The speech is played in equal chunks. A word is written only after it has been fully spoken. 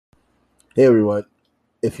Hey everyone,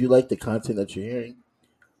 if you like the content that you're hearing,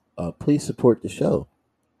 please support the show.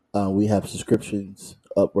 We have subscriptions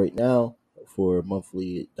up right now for a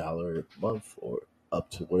monthly dollar a month or up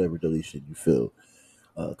to whatever donation you feel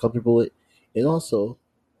comfortable with. And also,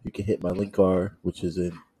 you can hit my link R, which is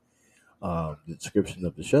in the description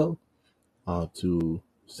of the show, to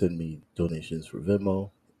send me donations for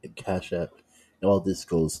Venmo and Cash App. And all this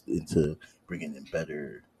goes into bringing in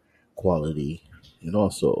better quality and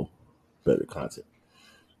also better content.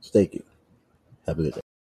 So thank you. Have a good day.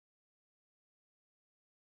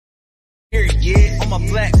 Yeah, on my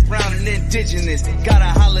black, brown, and indigenous. Gotta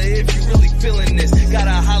holla if you really feeling this.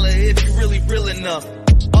 Gotta holla if you really real enough.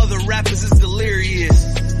 Other rappers is delirious.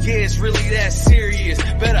 Yeah, it's really that serious.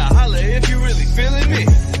 Better holla if you really feeling me.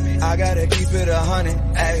 I gotta keep it 100,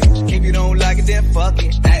 ayy. If you don't like it, then fuck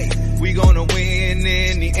it, ayy. We gonna win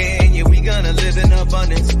in the end, yeah, we gonna live in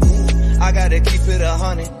abundance. I gotta keep it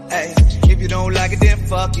 100, ayy. If you don't like it, then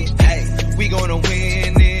fuck it, ayy. We gonna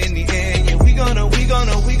win in the end, yeah, we gonna.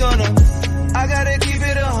 I gotta keep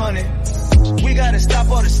it 100. We gotta stop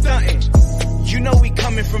all the stunting. You know we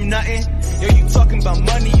coming from nothing. Yo, you talking about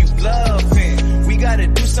money, you bluffing. We gotta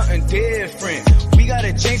do something different. We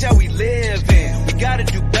gotta change how we live in. We gotta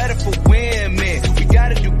do better for women. We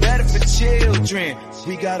gotta do better for children.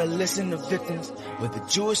 We gotta listen to victims, whether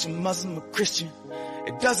Jewish or Muslim or Christian.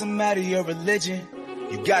 It doesn't matter your religion.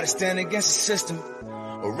 You gotta stand against the system,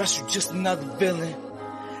 or else you just another villain.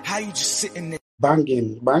 How you just sitting there?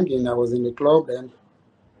 Banging. I was in the club then.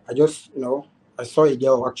 I just, I saw a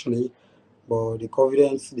girl actually, but the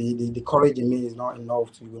confidence, the courage in me is not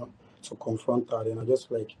enough to, to confront her. And I just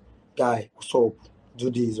like, guy, what's up? Do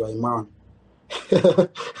this, right, man?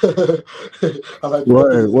 I'm like,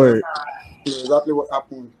 Word. exactly what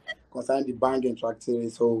happened concerning the banging track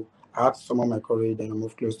series. So I had to summon my courage and I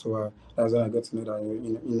moved close to her. That's when I got to know that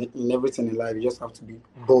in everything in life, you just have to be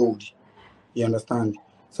bold. You understand?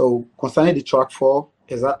 So concerning the track 4,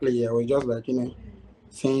 exactly, I was just like,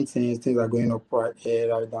 saying things are going up right here,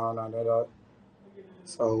 right down, and that.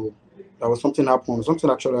 So there was something happened. Something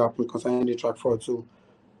actually happened concerning the track 4 too.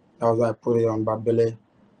 That was why I put it on Bad Belly.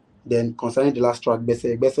 Then concerning the last track,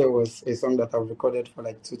 Bese was a song that I've recorded for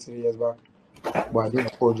like 2-3 years back, but I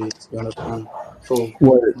didn't upload it. You understand? So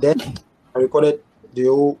Word. then I recorded the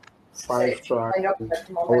whole 5 track. I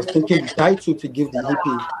was thinking the title to give the EP.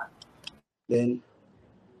 Then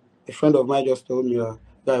a friend of mine just told me,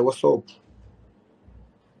 "Guy, what's up?"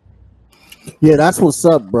 Yeah, that's what's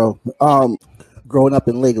up, bro. Growing up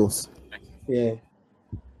in Lagos. Yeah.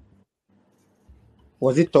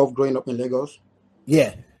 Was it tough growing up in Lagos?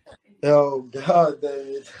 Yeah. Oh God,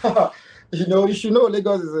 you should know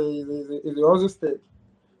Lagos is a hustle state.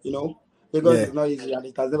 You know, Lagos Yeah. is not easy, and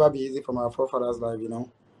it has never been easy from our forefathers' life.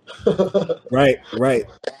 Right.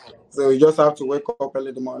 So you just have to wake up early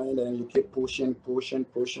in the morning, and you keep pushing. At the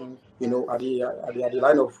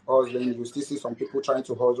line of hustling, you still see some people trying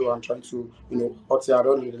to hustle and trying to, hurt their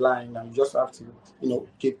own the line, and you just have to,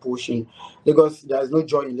 keep pushing. Lagos, there is no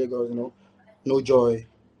joy in Lagos. No joy.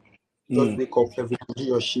 Just wake up every day, do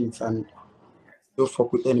your shit, and don't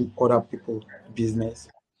fuck with any other people business.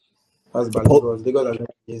 That's The by Lagos. Lagos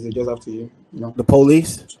is you just have to, the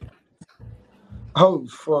police. Oh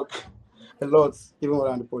fuck, a lot. Even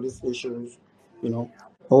around the police issues, you know.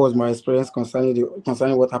 What was my experience concerning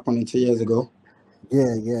what happened 2 years ago?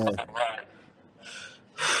 Yeah.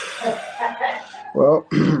 Well,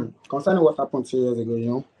 concerning what happened 2 years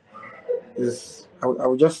ago, is I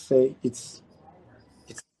would just say it's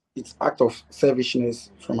act of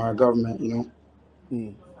selfishness from our government.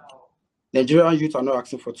 Mm. Nigerian youth are not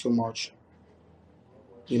asking for too much,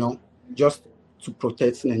 you know, just to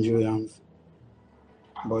protect Nigerians.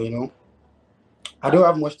 But I don't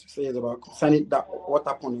have much to say about concerning that what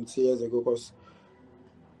happened 2 years ago because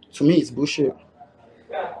to me it's bullshit.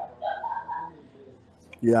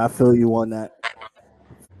 Yeah, I feel you on that.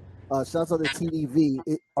 Shouts out to TDV.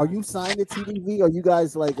 Are you signed to TDV? Are you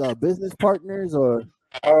guys like business partners or?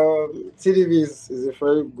 TDV is a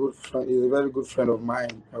very good friend. Is a very good friend of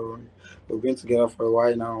mine. We've been together for a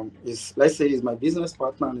while now. Let's say he's my business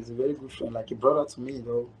partner and he's a very good friend, like a brother to me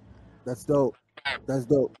though. That's dope. That's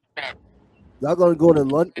dope. Y'all gonna go to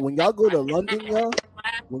London when y'all go to London, y'all.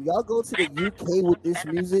 When y'all go to the UK with this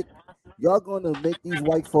music, y'all gonna make these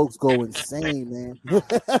white folks go insane, man. Yeah,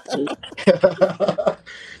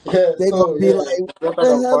 They gonna so be yeah, like, what "What kind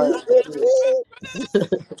the of hell fire? is this?"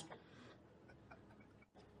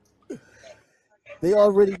 They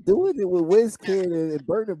already doing it with WizKid and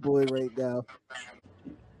Burna Boy right now.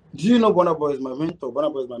 Do you know Burna Boy is my mentor?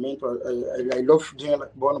 Burna Boy is my mentor. I love doing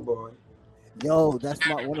like Burna Boy. Yo, that's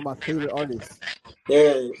one of my favorite artists.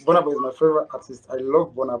 Yeah, Burna Boy is my favorite artist. I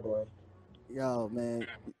love Burna Boy. Yo, man.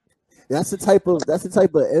 That's the type of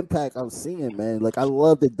impact I'm seeing, man. Like I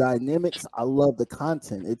love the dynamics, I love the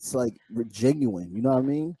content. It's like genuine, you know what I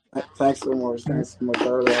mean? Thanks so much. Thanks so much. I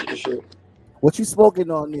really appreciate it. What you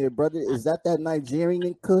smoking on there, brother? Is that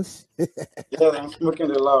Nigerian Kush? Yeah, I'm smoking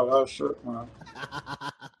the loud. Oh shit, man.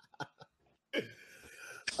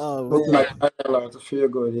 Oh Smoking man. my loud to feel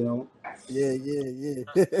good, you know. Yeah. And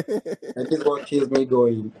this is what keeps me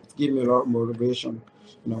going. It gives me a lot of motivation,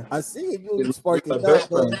 you know. I see you It's sparking my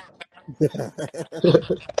best up, friend.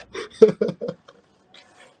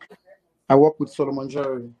 I work with Solomon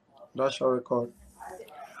Jerry. That's your record.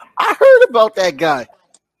 I heard about that guy.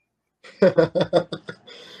 I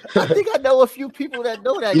think I know a few people that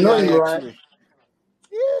know that You know guy, him, actually. right?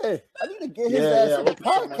 Yeah, I need to get his ass on the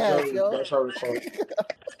podcast, yo. That's your record.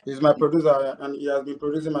 He's my producer, and he has been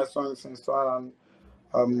producing my songs since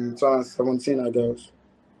 2017, I guess.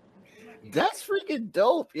 That's freaking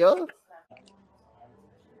dope, yo.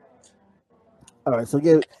 All right, so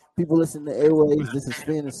yeah, people listen to Airways. This is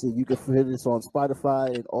Fantasy. You can hear this on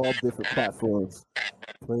Spotify and all different platforms.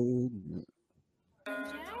 Play.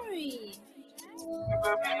 Jerry.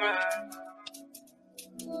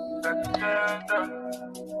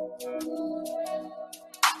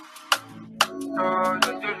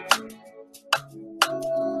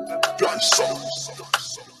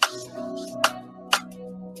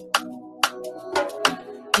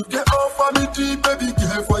 You get offer me deep, baby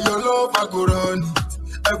girl, for your love I go run it.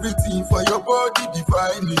 Everything for your body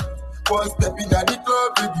define it. One step in at the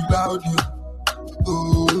club, baby loud you.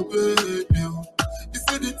 Oh baby, you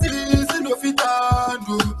see the things in your feet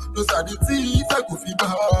handle. Those are the things I go feel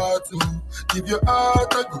bad to. Give your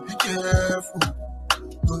heart, I go be careful.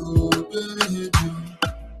 Oh baby,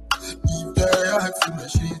 if they ask me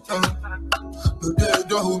shit on, no they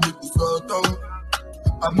don't hold me to sort on.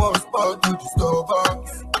 I'm on spot to disturb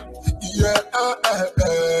us. Yeah,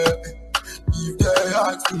 if they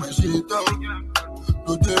ask me my shit out,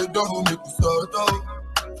 no they don't make me sort out.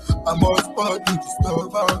 I'm on spot to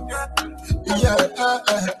disturb us. Yeah,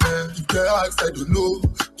 if they ask, I don't know.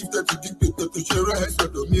 If they to dictate to share a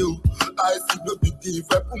sort of meal, I see no big deal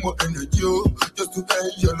if I put more energy. Just to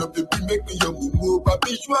enjoy your baby, make me your move. But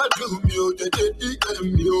bitch, what do me? They did me.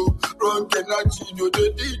 Wrong energy, no, they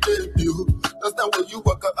did me. That's not when you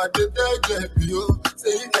walk out at the dead,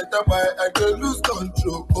 say that I can lose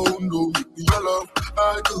control. Oh no, make me your love,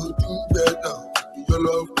 I go do better. Make me your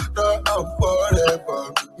love, now I'm forever.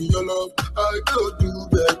 Make me your love, I go do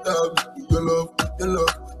better. Make me your love, your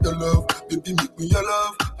love, baby, make me your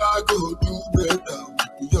love, I go do better.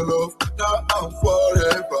 Make me your love, now I'm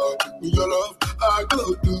forever. Make me your love, I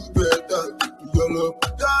go do better. Make me your love,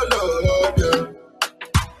 yeah.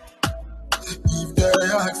 If they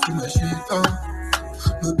ask me my shit on,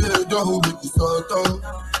 no they don't hold me to sort on.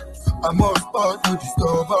 I'm on spot to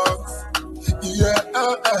disturb us. Yeah,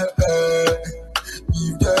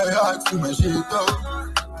 if they ask me my shit on,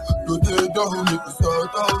 no they don't hold me to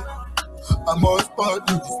sort on. I'm on spot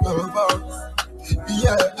to disturb us.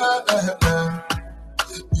 Yeah,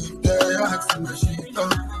 if they ask me my shit on,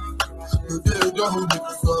 no they don't hold me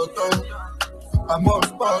to sort on. I'm on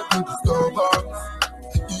spot to disturb us.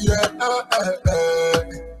 Yeah,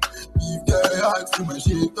 if they ask me my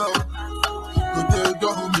shit out, no they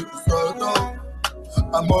don't make me sort out.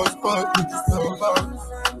 I'm on spot with the server.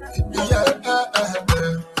 Yeah,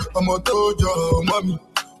 I'm on dojo, mommy.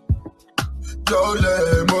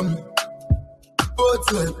 Jole, mommy.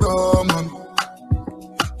 Potato, mommy.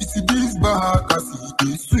 It's this back, I see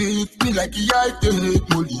they sweet me like I take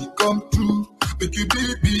money come true. Make you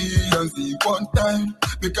baby and see one time.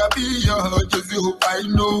 Make I be your Jesse, I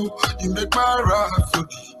know. You make my rap so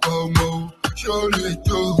come surely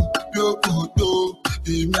Joe, your photo,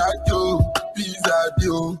 be my Joe, pizza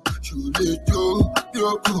Joe, surely Joe,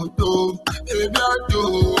 your photo, be my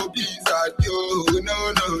Joe, pizza Joe.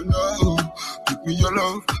 No. Give me your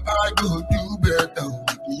love, I go do better.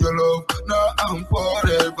 Give me your love, now I'm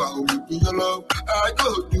forever. Give me your love, I go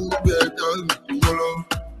do better. Give me your love.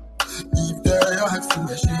 If they ask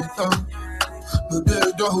me shit on, no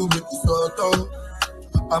they don't make me sort out.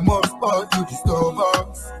 I'm on spot to disturb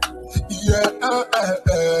us. Yeah,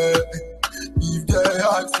 if they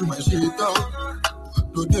ask me shit on,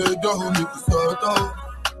 no they don't make me sort out.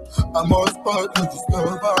 I'm on spot to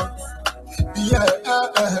disturb us. Yeah,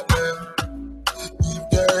 if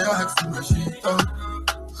they ask me shit on,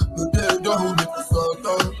 no they don't make me sort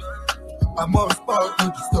out. I'm on spot to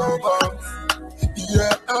disturb us.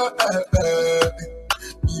 Yeah,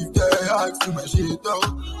 if they ask me my shit out,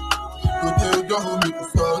 no they don't make me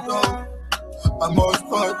sort out.